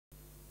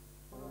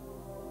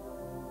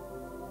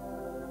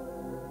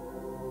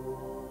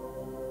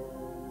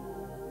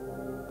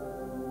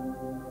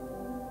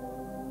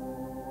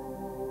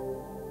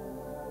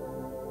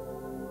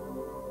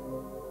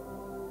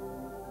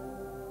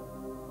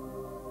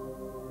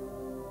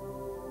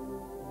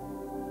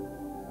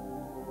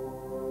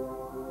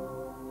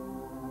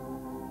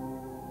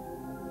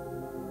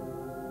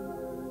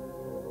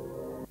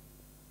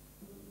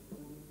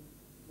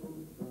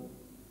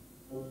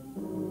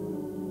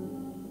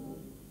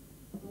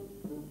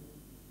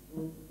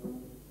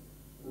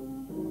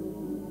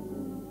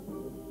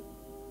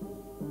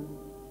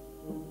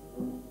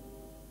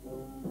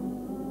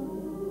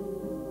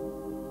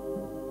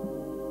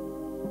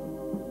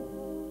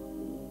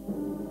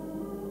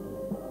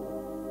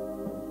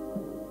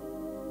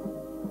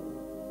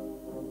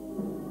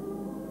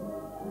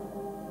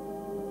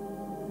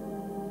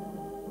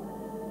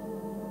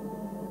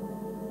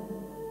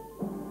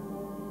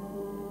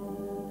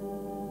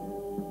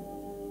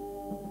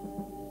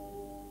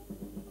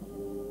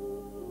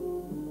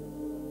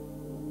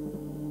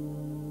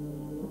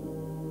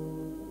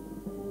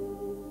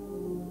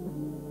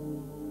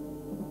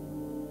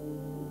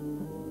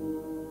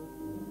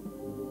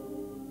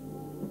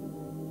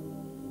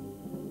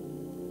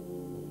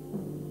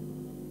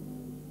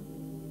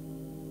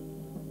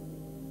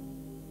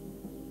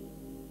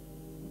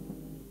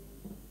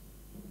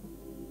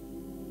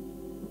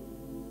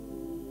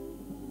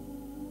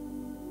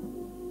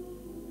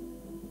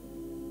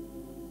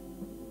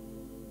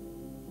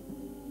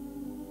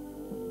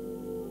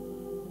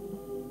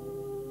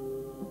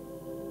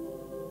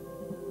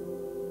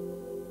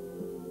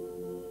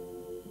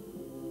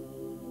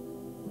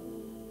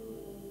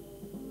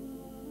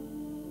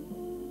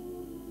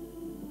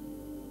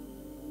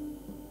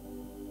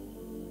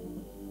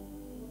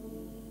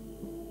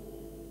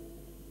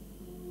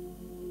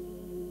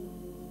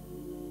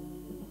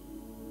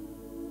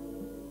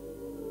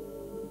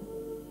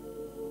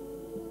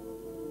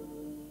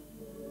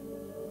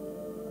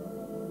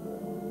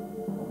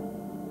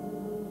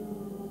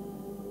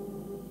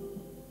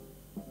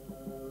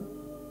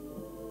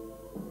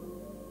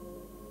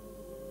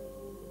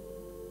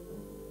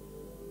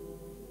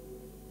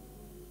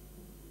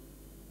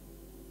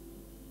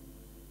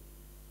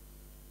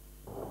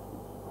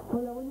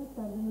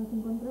tardes. Nos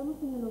encontramos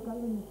en el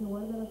local donde se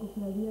guarda la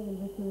cofradía del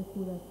Beso de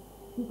Judas.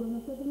 Y con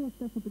nosotros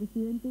está su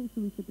presidente y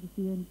su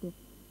vicepresidente.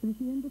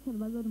 Presidente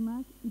Salvador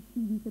Mas y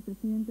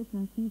vicepresidente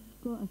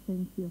Francisco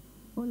Asensio.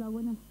 Hola,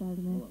 buenas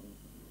tardes. Hola.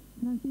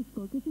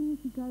 Francisco, ¿qué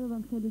significado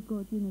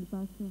evangélico tiene el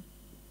paso?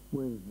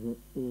 Pues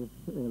es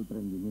el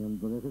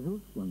prendimiento de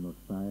Jesús cuando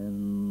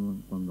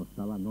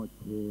está la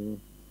noche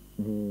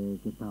que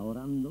está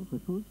orando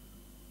Jesús,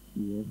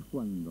 y es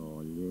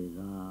cuando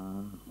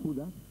llega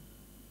Judas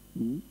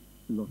y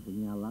lo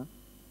señala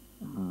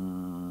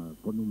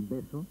con un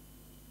beso,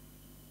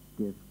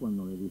 que es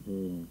cuando le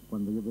dice,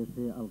 cuando yo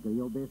bese, al que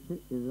yo bese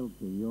es el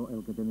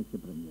que tenéis que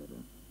prender.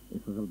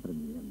 Eso es el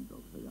prendimiento,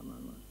 que se llama,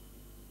 ¿no?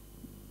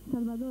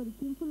 Salvador,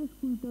 ¿quién fue el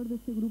escultor de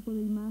este grupo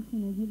de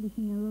imágenes y el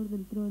diseñador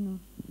del trono?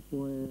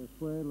 Pues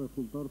el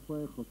escultor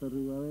fue José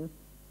Ribadez,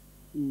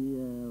 y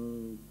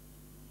el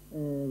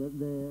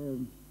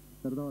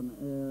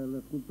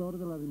escultor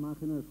de las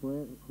imágenes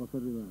fue José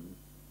Ribadez,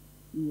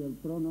 y el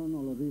trono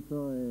nos lo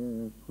hizo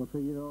José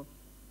Guido,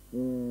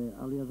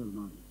 alias del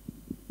Mar.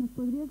 ¿Nos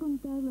podría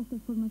contar las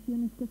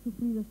transformaciones que ha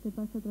sufrido este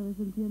paso a través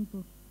del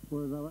tiempo?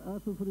 Pues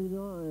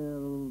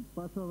el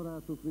paso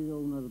habrá sufrido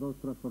unas dos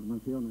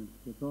transformaciones,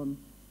 que son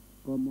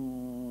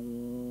como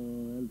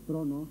el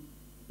trono,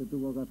 se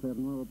tuvo que hacer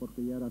nuevo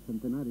porque ya era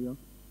centenario,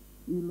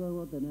 y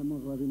luego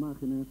tenemos las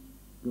imágenes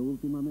que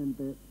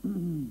últimamente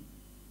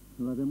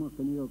las hemos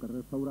tenido que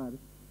restaurar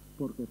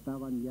porque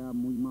estaban ya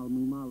muy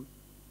mal,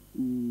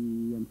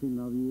 y en fin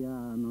no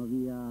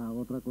había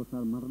otra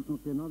cosa más,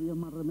 que no había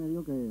más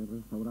remedio que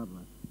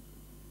restaurarlas.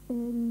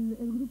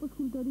 ¿El grupo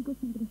escultórico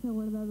siempre se ha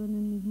guardado en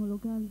el mismo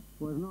local?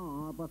 Pues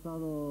no, ha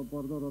pasado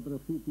por 2 o 3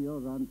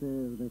 sitios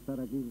antes de estar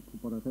aquí.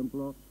 Por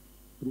ejemplo,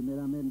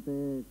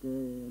 primeramente,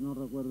 que no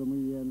recuerdo muy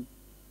bien,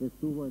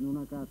 estuvo en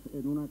una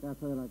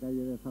casa de la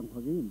calle de San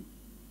Joaquín,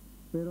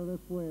 pero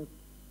después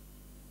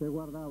se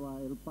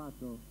guardaba el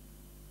paso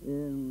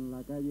en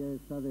la calle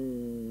esta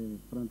de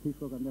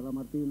Francisco Candela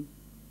Martín,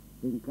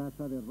 en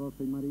casa de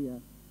Rosa y María,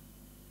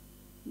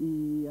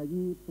 y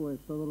allí pues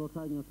todos los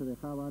años se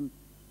dejaban.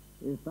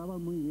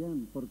 Estaban muy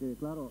bien, porque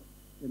claro,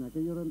 en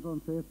aquellos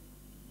entonces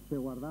se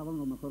guardaban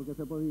lo mejor que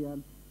se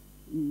podían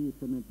y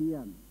se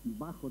metían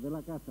bajo de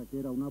la casa, que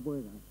era una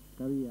bodega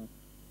que había,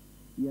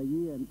 y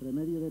allí entre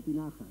medio de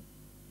tinajas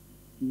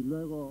y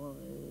luego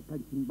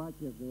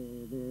canchimbaches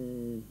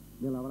de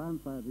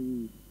labranzas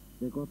y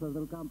de cosas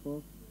del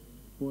campo,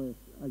 pues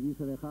allí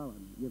se dejaban,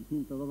 y en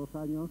fin, todos los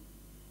años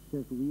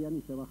se subían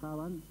y se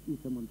bajaban y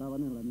se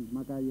montaban en la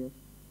misma calle,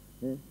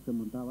 se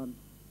montaban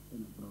en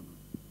el trono.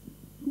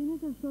 ¿Quién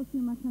es el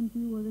socio más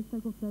antiguo de esta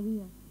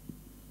cofradía?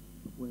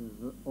 Pues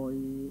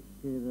hoy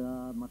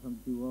queda más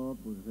antiguo,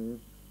 pues es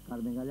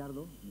Carmen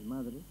Gallardo, mi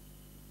madre,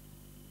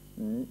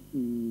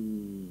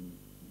 y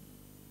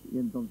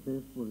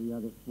entonces pues ya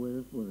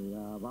después pues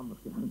ya vamos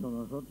quedando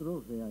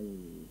nosotros, y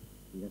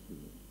así.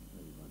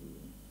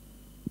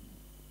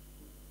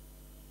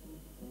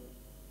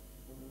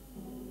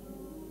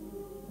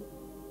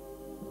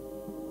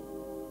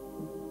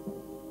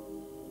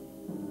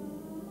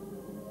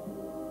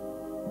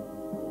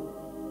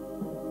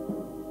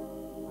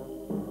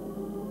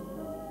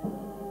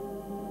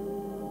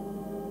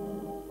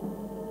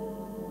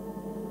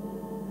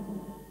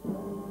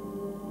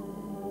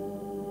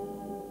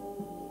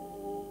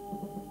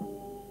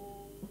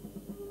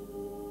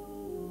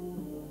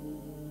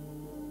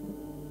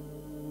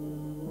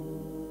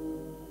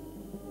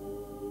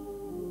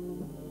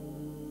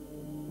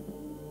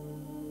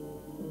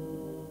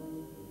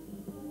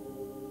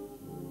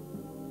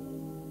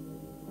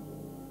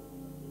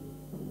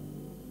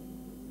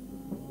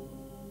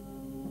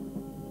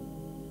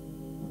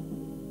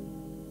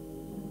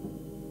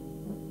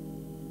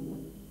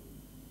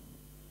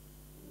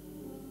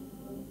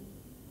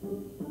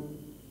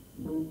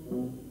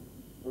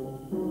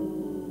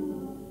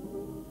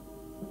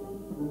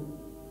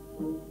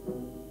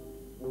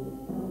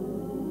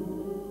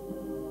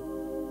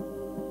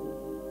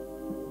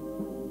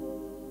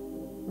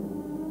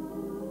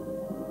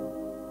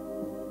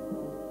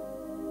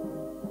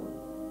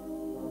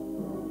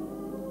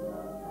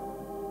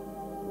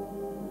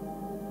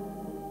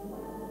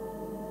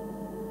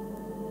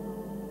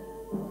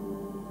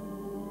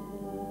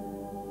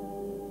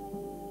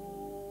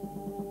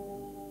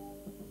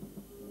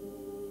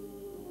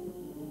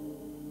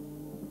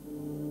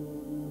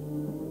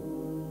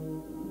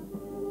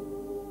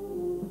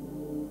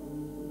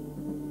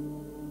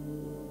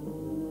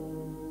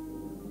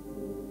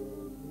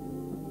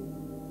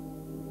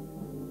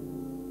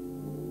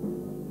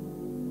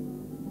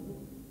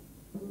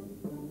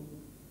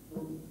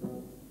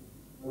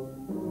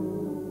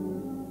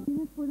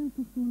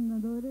 Sus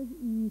fundadores,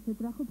 y se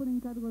trajo por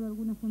encargo de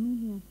alguna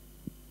familia.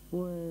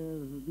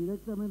 Pues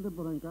directamente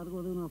por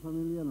encargo de una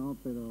familia no,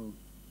 pero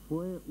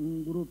fue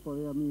un grupo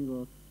de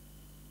amigos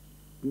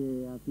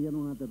que hacían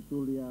una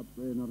tertulia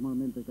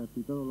normalmente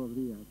casi todos los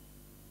días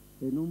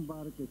en un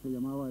bar que se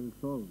llamaba El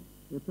Sol.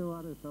 Este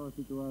bar estaba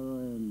situado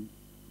en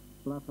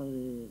plaza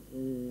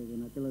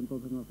en aquel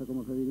entonces no sé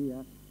cómo se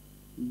diría,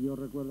 y yo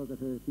recuerdo que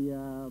se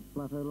decía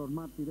Plaza de los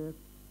Mártires,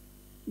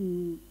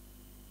 y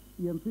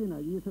en fin,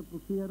 allí se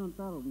pusieron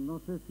tal, no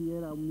sé si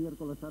era un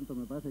miércoles santo,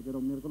 me parece que era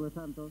un miércoles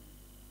santo,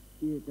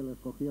 y que les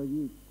cogió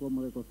allí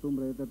como de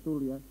costumbre de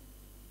tertulia,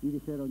 y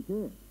dijeron,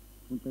 che,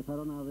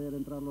 empezaron a ver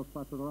entrar los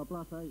pasos a la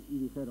plaza, y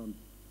dijeron,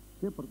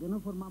 che, ¿por qué no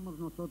formamos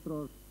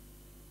nosotros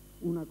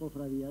una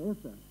cofradía de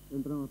esta,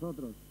 entre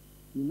nosotros?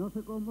 Y no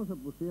sé cómo se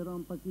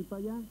pusieron para aquí y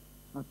para allá,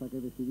 hasta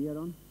que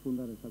decidieron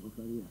fundar esta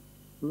cofradía.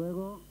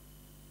 Luego,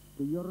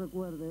 que yo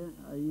recuerde,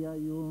 ahí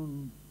hay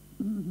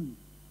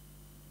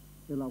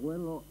el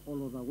abuelo o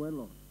los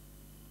abuelos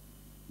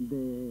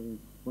de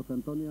José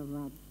Antonio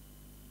Arnaz,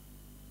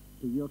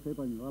 que yo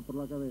sepa, me va por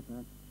la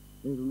cabeza,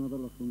 es uno de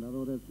los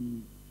fundadores,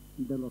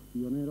 de los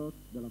pioneros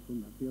de la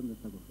fundación de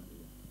esta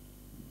cofradía.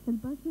 ¿El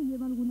paso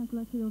lleva alguna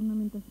clase de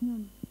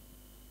ornamentación?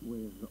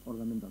 Pues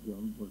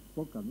ornamentación, pues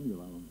poca, ¿no?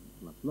 Llevaban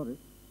las flores,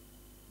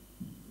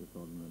 que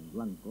son en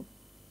blanco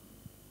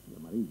y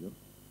amarillo,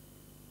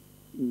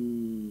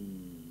 y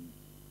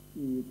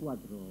 4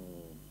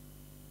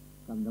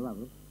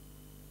 candelabros,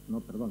 no,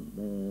 perdón,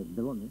 de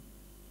velones,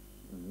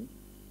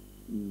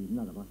 y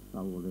nada más,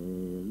 algo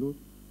de luz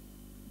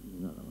y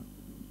nada más.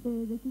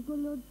 ¿De qué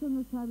color son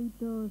los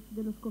hábitos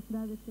de los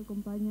cofrades que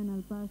acompañan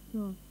al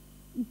paso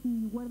y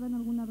si guardan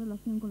alguna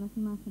relación con las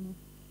imágenes?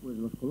 Pues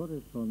los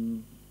colores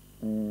son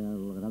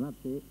el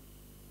granate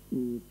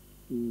y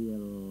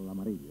el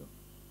amarillo.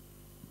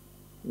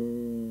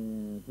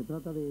 Se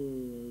trata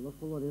de los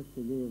colores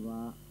que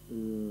lleva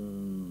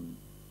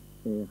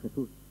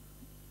Jesús.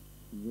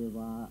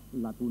 Lleva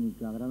la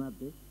túnica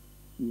granate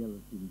y el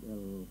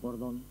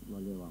cordón lo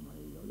lleva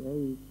amarillo. De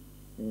ahí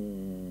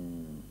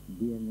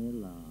viene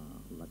la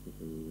que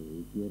se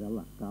hiciera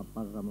las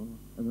capas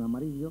en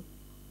amarillo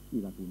y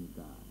la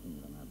túnica en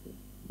granate.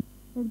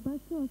 ¿El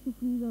paso ha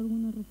sufrido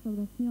alguna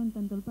restauración,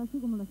 tanto el paso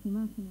como las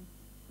imágenes?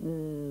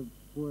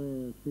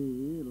 Pues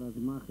sí, las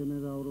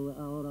imágenes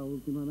ahora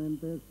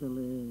últimamente se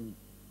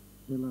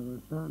las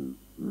están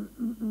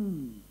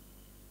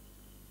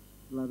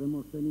las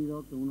hemos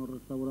tenido que unos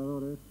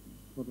restauradores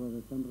pues las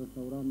están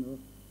restaurando,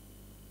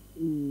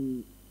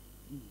 y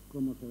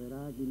como se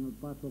verá aquí en el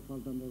paso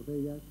faltan 2 de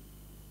ellas,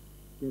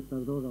 que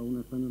estas 2 aún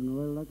están en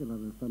novela, que las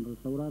están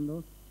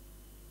restaurando,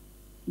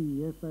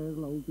 y esta es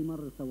la última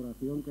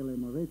restauración que le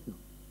hemos hecho.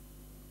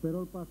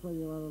 Pero el paso ha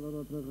llevado 2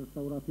 o 3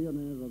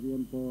 restauraciones, o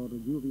bien por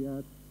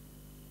lluvias,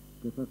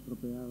 que se ha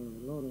estropeado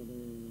el oro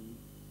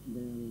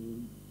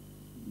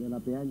de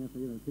la peaña, se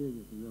quiere decir,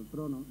 del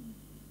trono,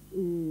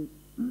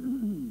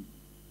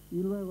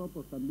 y luego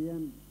pues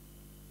también,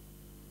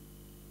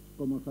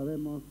 como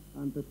sabemos,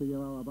 antes se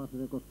llevaba a base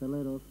de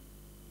costeleros,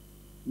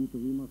 y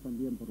tuvimos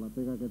también, por la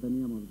pega que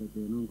teníamos de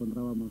que no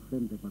encontrábamos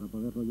gente para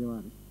poderlo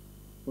llevar,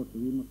 pues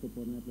tuvimos que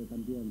ponerle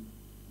también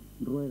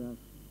ruedas,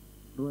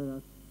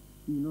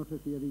 y no sé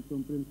si he dicho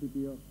en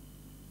principio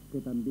que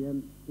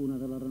también una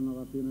de las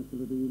renovaciones que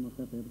le tuvimos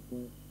que hacer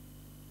fue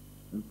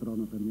el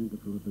trono también, que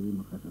se lo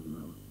tuvimos que hacer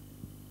nuevo.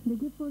 ¿De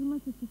qué forma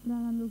se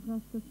sufragan los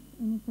gastos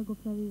en esta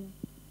cofradía?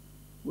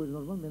 Pues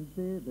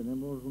normalmente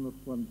tenemos unos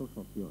cuantos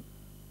socios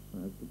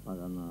que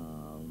pagan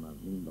a unas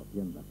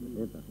 1.200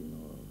 pesetas,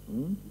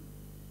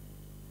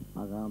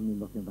 pagan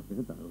 1.200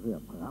 pesetas, o sea,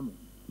 pagamos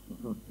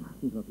nosotros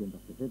 1.200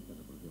 pesetas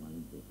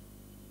aproximadamente.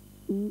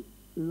 Y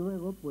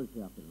luego pues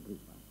se hacen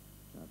rifas,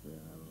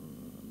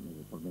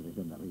 por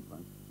mediación de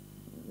rifas,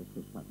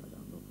 se está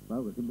sacando.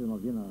 Claro que siempre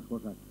nos vienen las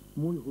cosas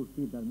muy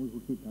justitas,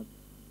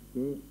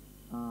 que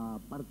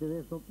aparte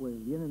de eso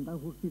pues vienen tan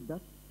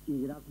justitas,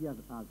 y gracias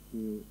a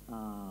que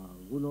a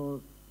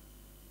algunos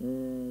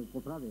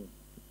cofrades,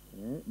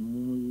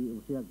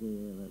 o sea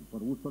que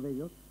por gusto de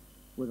ellos,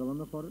 pues a lo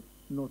mejor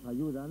nos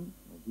ayudan,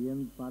 o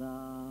bien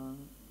para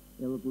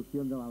la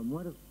cuestión del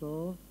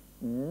almuerzo,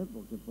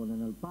 porque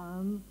ponen el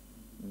pan,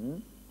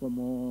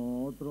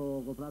 como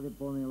otro cofrade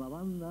pone la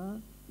banda,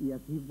 y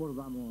así pues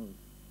vamos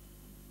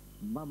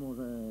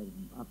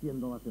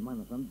haciendo la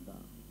Semana Santa.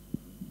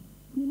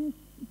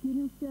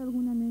 ¿Tiene usted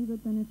alguna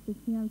anécdota en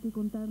especial que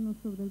contarnos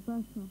sobre el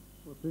paso?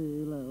 Pues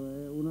sí,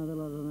 una de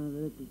las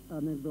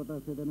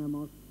anécdotas que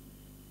tenemos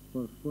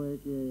pues fue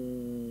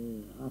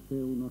que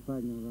hace unos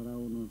años, ahora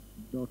unos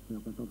 12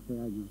 o 14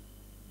 años,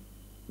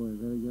 pues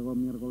llegó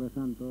miércoles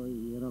santo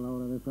y era la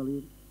hora de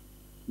salir,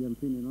 y en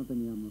fin, y no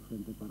teníamos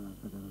gente para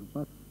sacar el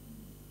paso.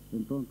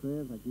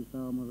 Entonces aquí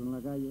estábamos en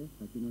la calle,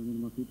 aquí en el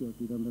mismo sitio,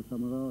 aquí donde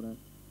estamos ahora,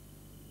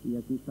 y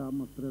aquí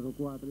estábamos 3 o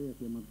 4 y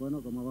decíamos,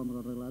 bueno, ¿cómo vamos a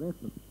arreglar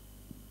esto?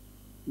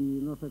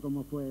 Y no sé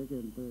cómo fue,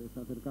 que se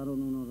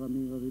acercaron unos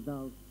amigos y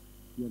tal,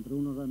 y entre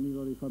unos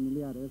amigos y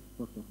familiares,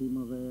 pues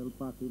cogimos el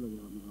paso y lo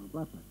llevamos a la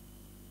plaza.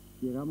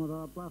 Llegamos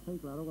a la plaza y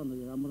claro, cuando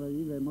llegamos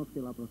allí vemos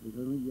que la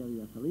procesión ya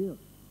había salido.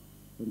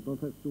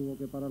 Entonces tuvo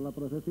que parar la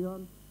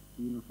procesión,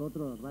 y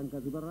nosotros,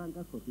 arrancas y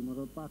barrancas, cogimos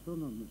el paso,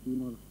 nos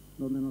metimos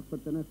donde nos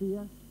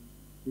pertenecía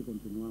y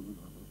continuamos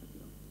la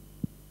procesión.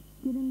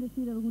 ¿Quieren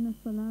decir algunas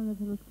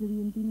palabras a los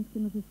crevuillentinos que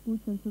nos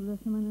escuchan sobre la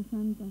Semana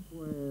Santa?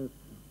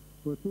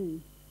 Pues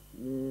sí,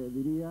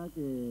 diría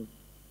que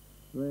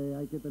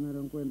hay que tener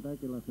en cuenta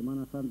que la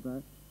Semana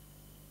Santa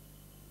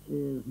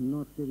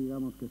no es que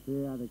digamos que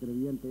sea de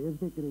creyente, es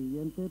de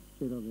creyente,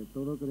 pero de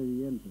todo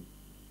creyente.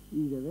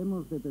 Y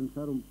debemos de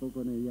pensar un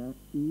poco en ella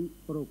y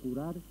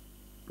procurar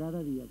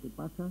cada día que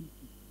pasa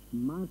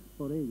más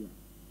por ella.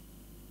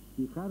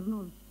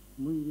 Fijarnos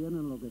muy bien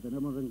en lo que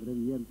tenemos en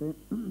creyente,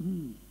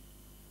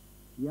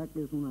 ya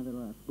que es una de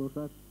las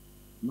cosas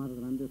más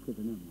grandes que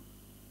tenemos.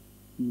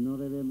 Y no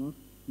debemos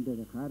de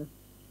dejar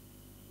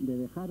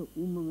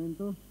un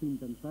momento sin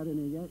pensar en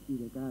ella y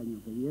de cada año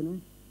que viene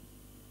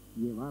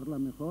llevarla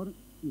mejor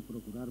y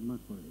procurar más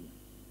por ella.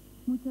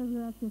 Muchas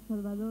gracias,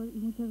 Salvador, y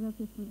muchas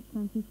gracias,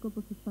 Francisco,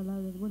 por sus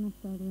palabras. Buenas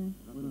tardes.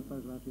 Buenas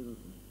tardes, gracias a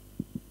usted.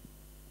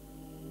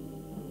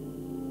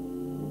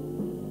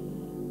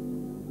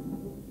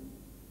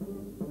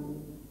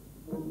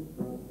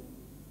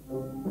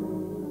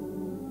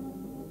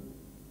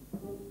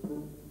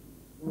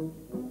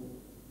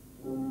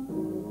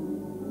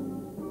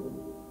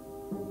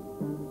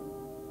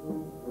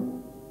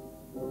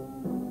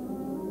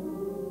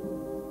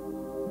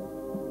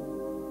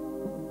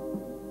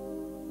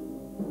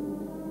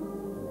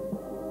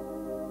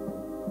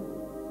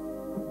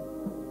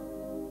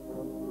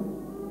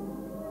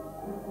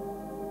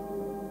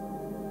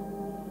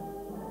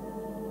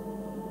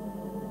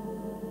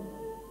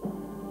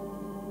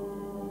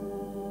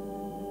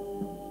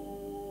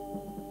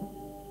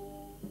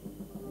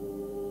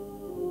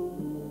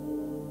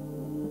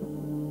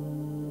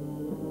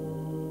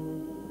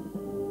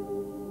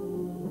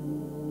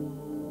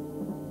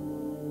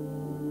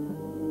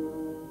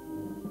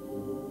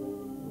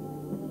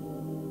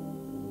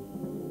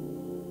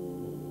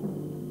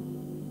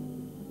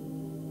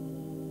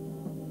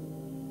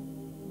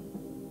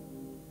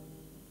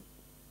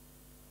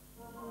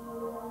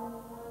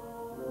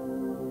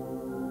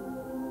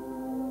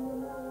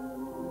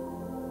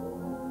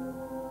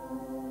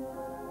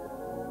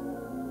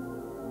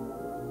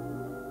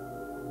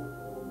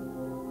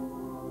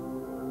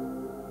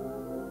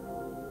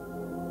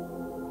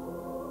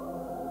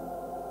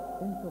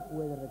 Tenso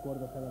fue de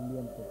recuerdos el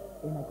ambiente,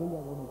 en aquella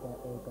bonita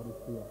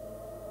Eucaristía,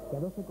 que a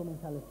 12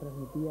 comensales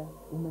transmitía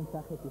un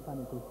mensaje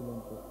epifánico y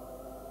silente.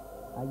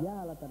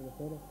 Allá al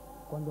atardecer,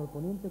 cuando el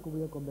poniente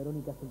cubrió con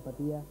verónica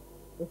simpatía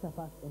esa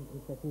faz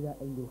entristecida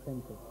e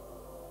indulgente,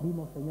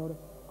 vimos, Señor,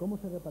 cómo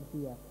se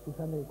repartía tu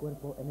sangre y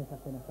cuerpo en esa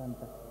cena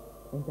santa,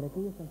 entre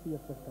aquellos sencillos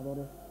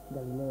pescadores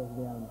galileos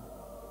de alma.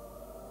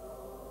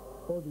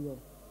 Oh Dios,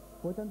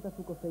 fue tanta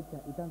su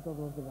cosecha y tantos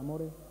los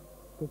desamores,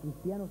 que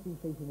cristianos sin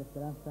fe y sin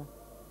esperanza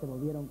se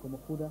volvieron como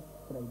Judas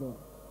traidor.